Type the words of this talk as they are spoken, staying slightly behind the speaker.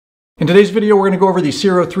In today's video, we're going to go over the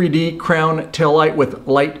Ciro 3D Crown Tail Light with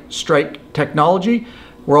Lightstrike Technology.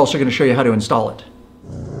 We're also going to show you how to install it.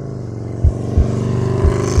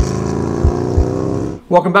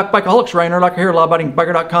 Welcome back, Bikeaholics. Ryan Urlacher here,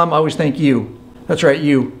 lawabidingbiker.com. I always thank you, that's right,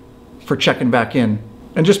 you, for checking back in.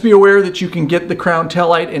 And just be aware that you can get the Crown Tail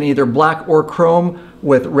Light in either black or chrome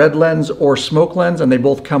with red lens or smoke lens, and they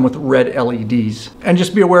both come with red LEDs. And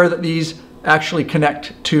just be aware that these actually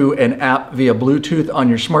connect to an app via Bluetooth on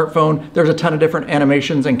your smartphone. There's a ton of different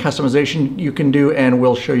animations and customization you can do, and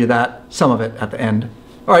we'll show you that, some of it, at the end.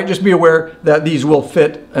 All right, just be aware that these will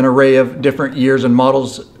fit an array of different years and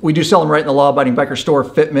models. We do sell them right in the Law Abiding Biker store.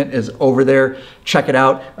 Fitment is over there. Check it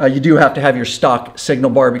out. You do have to have your stock signal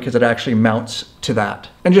bar because it actually mounts to that.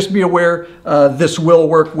 And just be aware, this will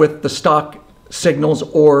work with the stock signals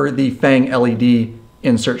or the FANG LED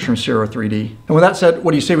inserts from Ciro 3D. And with that said, what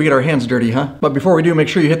do you say we get our hands dirty, huh? But before we do, make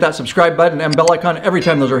sure you hit that subscribe button and bell icon. Every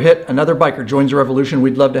time those are hit, another biker joins the revolution.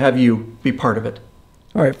 We'd love to have you be part of it.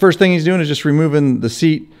 All right, first thing he's doing is just removing the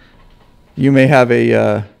seat. You may have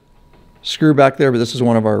a screw back there, but this is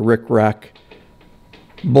one of our RICKRAK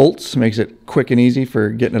bolts. Makes it quick and easy for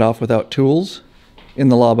getting it off without tools in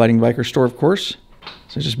the Law Abiding Biker store, of course.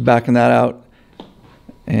 So just backing that out,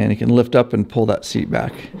 and you can lift up and pull that seat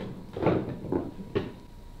back.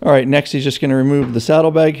 All right, next he's just going to remove the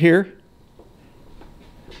saddlebag here.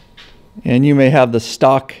 And you may have the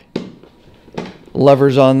stock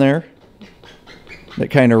levers on there that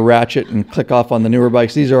kind of ratchet and click off on the newer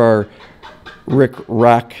bikes. These are our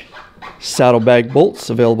RICKRAK saddlebag bolts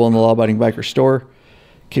available in the Law Abiding Biker store.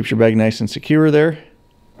 Keeps your bag nice and secure there.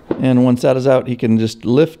 And once that is out, he can just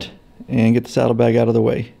lift and get the saddlebag out of the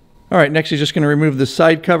way. All right, next he's just going to remove the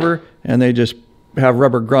side cover, and they just have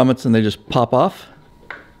rubber grommets and they just pop off.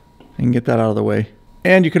 And get that out of the way.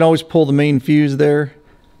 And you can always pull the main fuse there.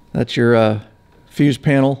 That's your fuse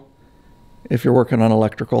panel if you're working on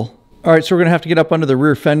electrical. All right, so we're going to have to get up under the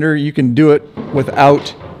rear fender. You can do it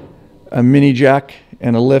without a mini jack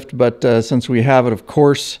and a lift, but since we have it, of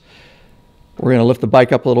course, we're going to lift the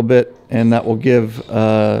bike up a little bit, and that will give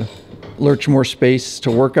Lurch more space to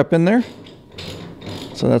work up in there.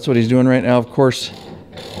 So that's what he's doing right now. Of course,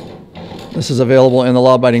 this is available in the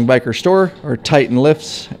Law Abiding Biker store, or Titan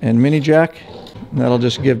lifts and mini jack. And that'll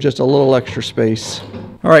just give just a little extra space.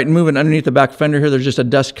 All right, and moving underneath the back fender here, there's just a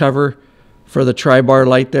dust cover for the tri-bar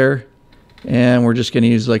light there. And we're just going to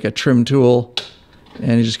use like a trim tool,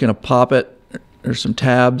 and you're just going to pop it. There's some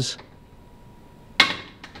tabs,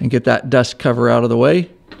 and get that dust cover out of the way.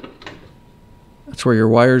 That's where your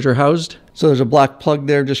wires are housed. So there's a black plug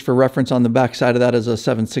there, just for reference. On the back side of that is a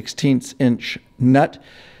 7/16 inch nut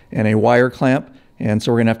and a wire clamp. And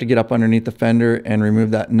so we're going to have to get up underneath the fender and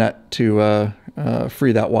remove that nut to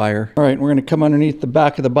free that wire. All right, we're going to come underneath the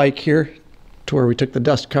back of the bike here to where we took the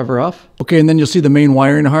dust cover off. Okay, and then you'll see the main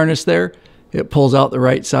wiring harness there. It pulls out the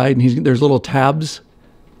right side, and there's little tabs,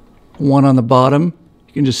 one on the bottom.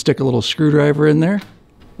 You can just stick a little screwdriver in there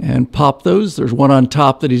and pop those. There's one on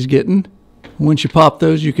top that he's getting. Once you pop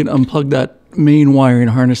those, you can unplug that main wiring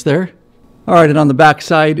harness there. All right, and on the back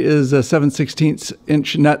side is a 7/16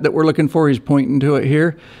 inch nut that we're looking for. He's pointing to it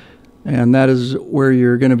here, and that is where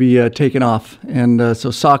you're going to be taking off. And so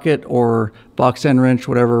socket or box end wrench,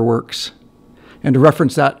 whatever works. And to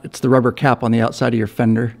reference that, it's the rubber cap on the outside of your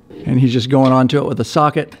fender. And he's just going onto it with a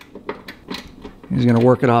socket. He's going to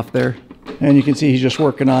work it off there. And you can see he's just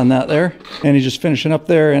working on that there. And he's just finishing up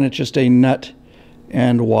there, and it's just a nut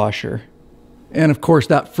and washer. And of course,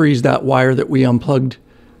 that frees that wire that we unplugged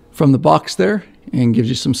from the box there and gives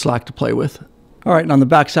you some slack to play with. All right, and on the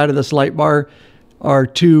back side of this light bar are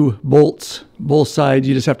two bolts, both sides.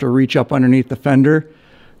 You just have to reach up underneath the fender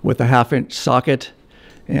with a 1/2 inch socket,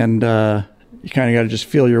 and you kind of got to just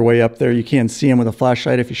feel your way up there. You can't see them with a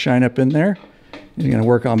flashlight if you shine up in there. You're going to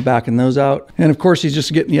work on backing those out. And of course, he's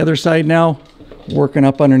just getting the other side now, working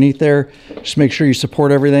up underneath there. Just make sure you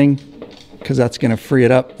support everything, because that's going to free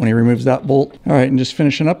it up when he removes that bolt. All right, and just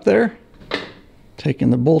finishing up there.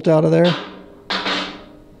 Taking the bolt out of there,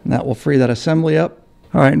 and that will free that assembly up.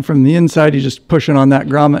 All right, and from the inside, you're just pushing on that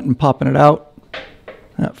grommet and popping it out.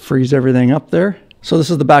 That frees everything up there. So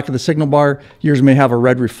this is the back of the signal bar. Yours may have a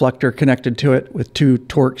red reflector connected to it with two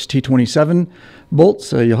Torx T27 bolts,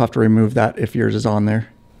 so you'll have to remove that if yours is on there.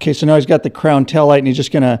 Okay, so now he's got the Crown Tail Light, and he's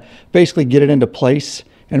just gonna basically get it into place.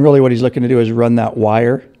 And really what he's looking to do is run that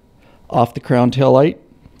wire off the Crown Tail Light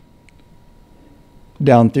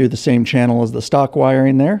down through the same channel as the stock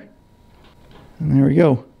wiring there. And there we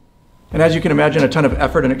go. And as you can imagine, a ton of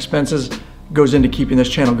effort and expenses goes into keeping this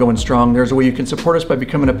channel going strong. There's a way you can support us by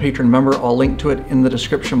becoming a patron member. I'll link to it in the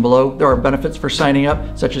description below. There are benefits for signing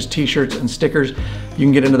up, such as t-shirts and stickers. You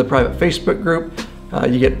can get into the private Facebook group.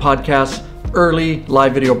 You get podcasts, early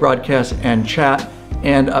live video broadcasts and chat,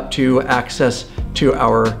 and up to access to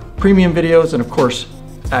our premium videos, and of course,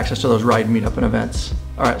 access to those ride, meetup, and events.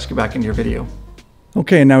 All right, let's get back into your video.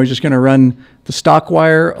 Okay, and now he's just gonna run the stock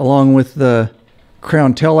wire along with the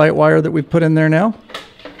crown tail light wire that we put in there now.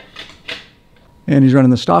 And he's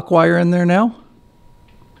running the stock wire in there now.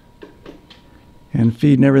 And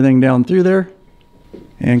feeding everything down through there.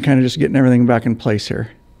 And kind of just getting everything back in place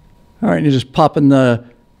here. All right, and he's just popping the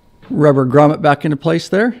rubber grommet back into place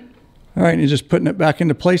there. All right, and he's just putting it back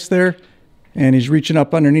into place there. And he's reaching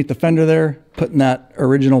up underneath the fender there, putting that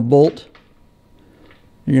original bolt.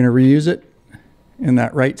 You're gonna reuse it in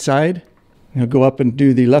that right side. He'll go up and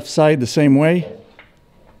do the left side the same way.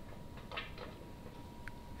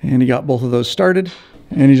 And he got both of those started.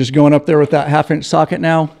 And he's just going up there with that 1/2-inch socket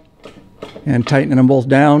now and tightening them both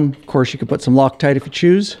down. Of course, you could put some Loctite if you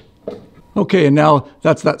choose. Okay, and now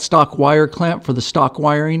that's that stock wire clamp for the stock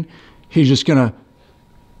wiring. He's just gonna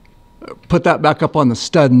put that back up on the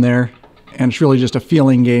stud in there, and it's really just a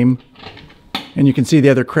feeling game. And you can see the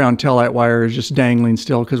other crown tail light wire is just dangling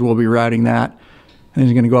still because we'll be routing that. And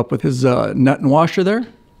he's gonna go up with his nut and washer there.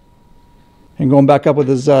 And going back up with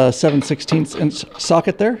his 7/16 inch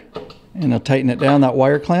socket there. And he'll tighten it down, that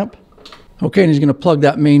wire clamp. Okay, and he's gonna plug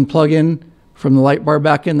that main plug in from the light bar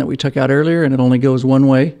back in that we took out earlier, and it only goes one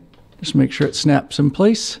way. Just make sure it snaps in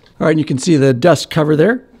place. All right, and you can see the dust cover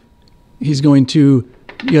there. He's going to,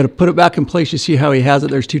 you gotta put it back in place. You see how he has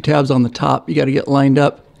it. There's 2 tabs on the top. You gotta get lined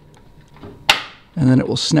up. And then it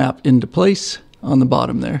will snap into place on the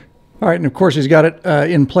bottom there. All right, and of course he's got it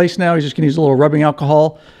in place now. He's just gonna use a little rubbing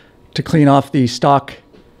alcohol to clean off the stock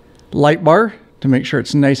light bar to make sure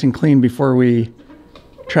it's nice and clean before we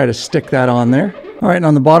try to stick that on there. All right, and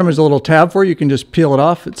on the bottom is a little tab for you. You can just peel it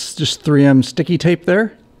off. It's just 3M sticky tape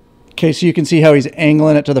there. Okay, so you can see how he's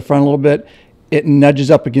angling it to the front a little bit. It nudges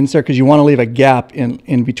up against there because you want to leave a gap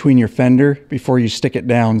in between your fender before you stick it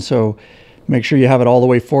down. So make sure you have it all the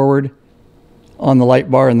way forward on the light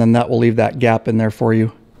bar, and then that will leave that gap in there for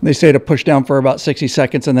you. They say to push down for about 60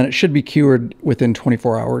 seconds, and then it should be cured within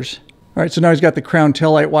 24 hours. All right, so now he's got the crown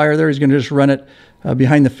tail light wire there. He's gonna just run it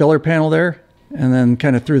behind the filler panel there, and then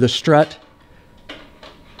kind of through the strut.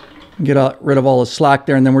 Get rid of all the slack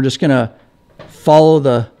there, and then we're just gonna follow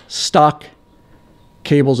the stock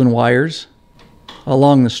cables and wires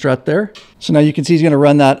along the strut there. So now you can see he's gonna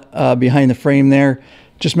run that behind the frame there.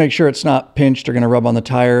 Just make sure it's not pinched or gonna rub on the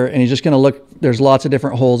tire, and he's just gonna look, there's lots of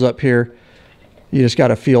different holes up here. You just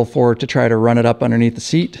got a feel for it to try to run it up underneath the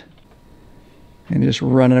seat. And just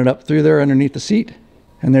running it up through there underneath the seat.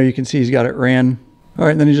 And there you can see he's got it ran. All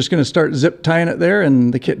right, then he's just gonna start zip tying it there,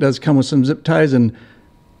 and the kit does come with some zip ties, and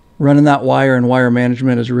running that wire and wire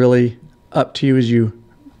management is really up to you as you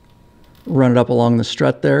run it up along the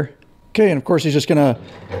strut there. Okay, and of course he's just gonna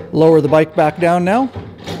lower the bike back down now.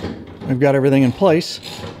 We've got everything in place.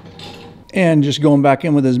 And just going back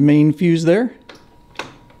in with his main fuse there.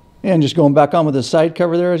 And just going back on with the side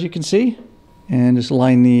cover there, as you can see. And just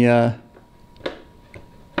line the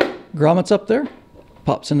grommets up there.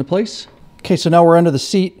 Pops into place. Okay, so now we're under the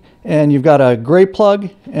seat, and you've got a gray plug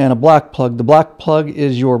and a black plug. The black plug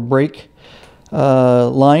is your brake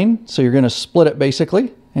line, so you're gonna split it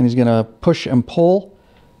basically. And he's gonna push and pull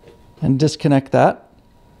and disconnect that.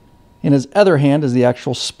 In his other hand is the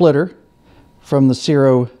actual splitter from the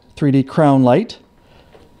Ciro 3D Crown Light.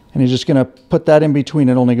 And he's just gonna put that in between.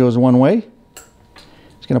 It only goes one way.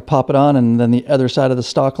 He's gonna pop it on, and then the other side of the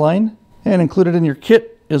stock line. And included in your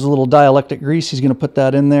kit is a little dielectric grease. He's gonna put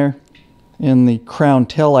that in there in the crown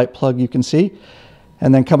tail light plug, you can see.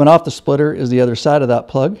 And then coming off the splitter is the other side of that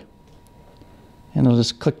plug. And I'll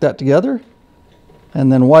just click that together.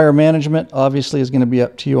 And then wire management obviously is gonna be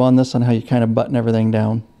up to you on this, on how you kind of button everything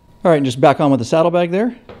down. All right, and just back on with the saddlebag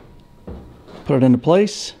there. Put it into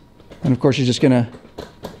place. And of course you're just gonna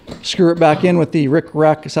screw it back in with the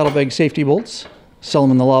RICKRAK saddlebag safety bolts. Sell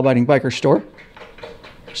them in the law-abiding biker store.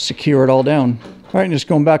 Secure it all down. All right, and just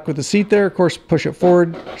going back with the seat there, of course, push it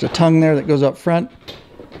forward. There's a tongue there that goes up front.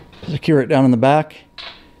 Secure it down in the back.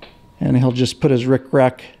 And he'll just put his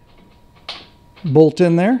RICKRAK bolt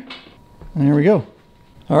in there. And there we go.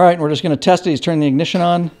 All right, and we're just gonna test it. He's turning the ignition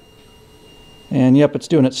on. And yep, it's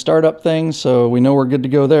doing its startup thing, so we know we're good to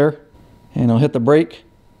go there. And he'll hit the brake.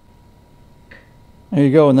 There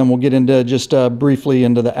you go, and then we'll get into just briefly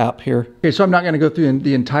into the app here. Okay, so I'm not gonna go through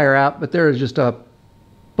the entire app, but there is just a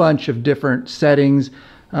bunch of different settings,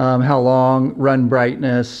 how long, run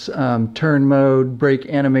brightness, turn mode, brake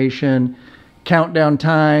animation. countdown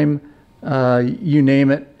time, you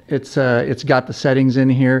name it. It's got the settings in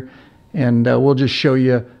here, and we'll just show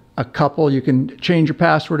you a couple. You can change your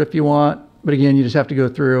password if you want, but again, you just have to go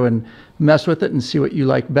through and mess with it and see what you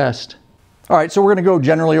like best. All right, so we're going to go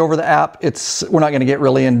generally over the app. We're not going to get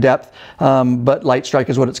really in depth, but LIGHSTRIKE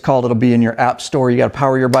is what it's called. It'll be in your app store. You got to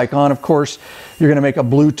power your bike on, of course. You're going to make a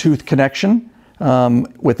Bluetooth connection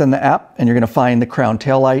within the app, and you're going to find the Crown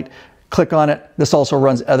Tail Light. Click on it. This also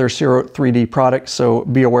runs other Ciro 3D products, so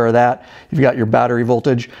be aware of that. You've got your battery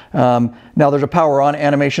voltage. Now there's a power on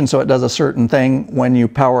animation, so it does a certain thing when you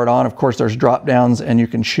power it on. Of course, there's drop downs and you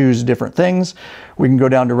can choose different things. We can go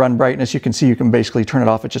down to run brightness. You can see you can basically turn it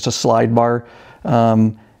off. It's just a slide bar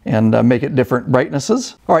and make it different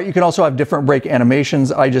brightnesses. All right, you can also have different brake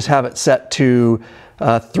animations. I just have it set to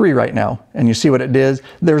 3 right now, and you see what it does.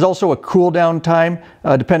 There's also a cool down time,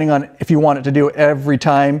 depending on if you want it to do every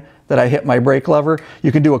time that I hit my brake lever.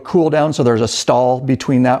 You can do a cool down, so there's a stall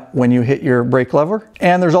between that when you hit your brake lever.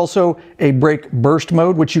 And there's also a brake burst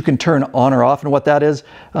mode, which you can turn on or off. And what that is,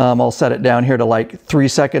 I'll set it down here to like 3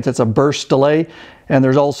 seconds. It's a burst delay. And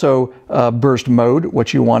there's also burst mode,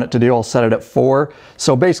 which you want it to do. I'll set it at 4.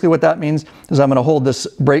 So basically what that means is I'm gonna hold this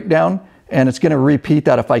brake down, and it's gonna repeat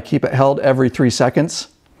that if I keep it held every 3 seconds.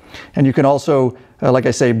 And you can also, like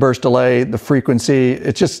I say, burst delay, the frequency.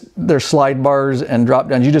 It's just, there's slide bars and drop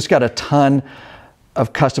downs. You just got a ton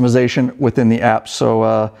of customization within the app.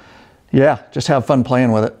 So yeah, just have fun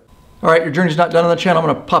playing with it. All right, your journey's not done on the channel. I'm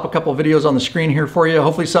gonna pop a couple videos on the screen here for you.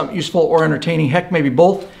 Hopefully something useful or entertaining. Heck, maybe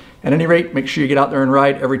both. At any rate, make sure you get out there and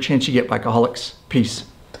ride every chance you get, Bikeaholics. Peace.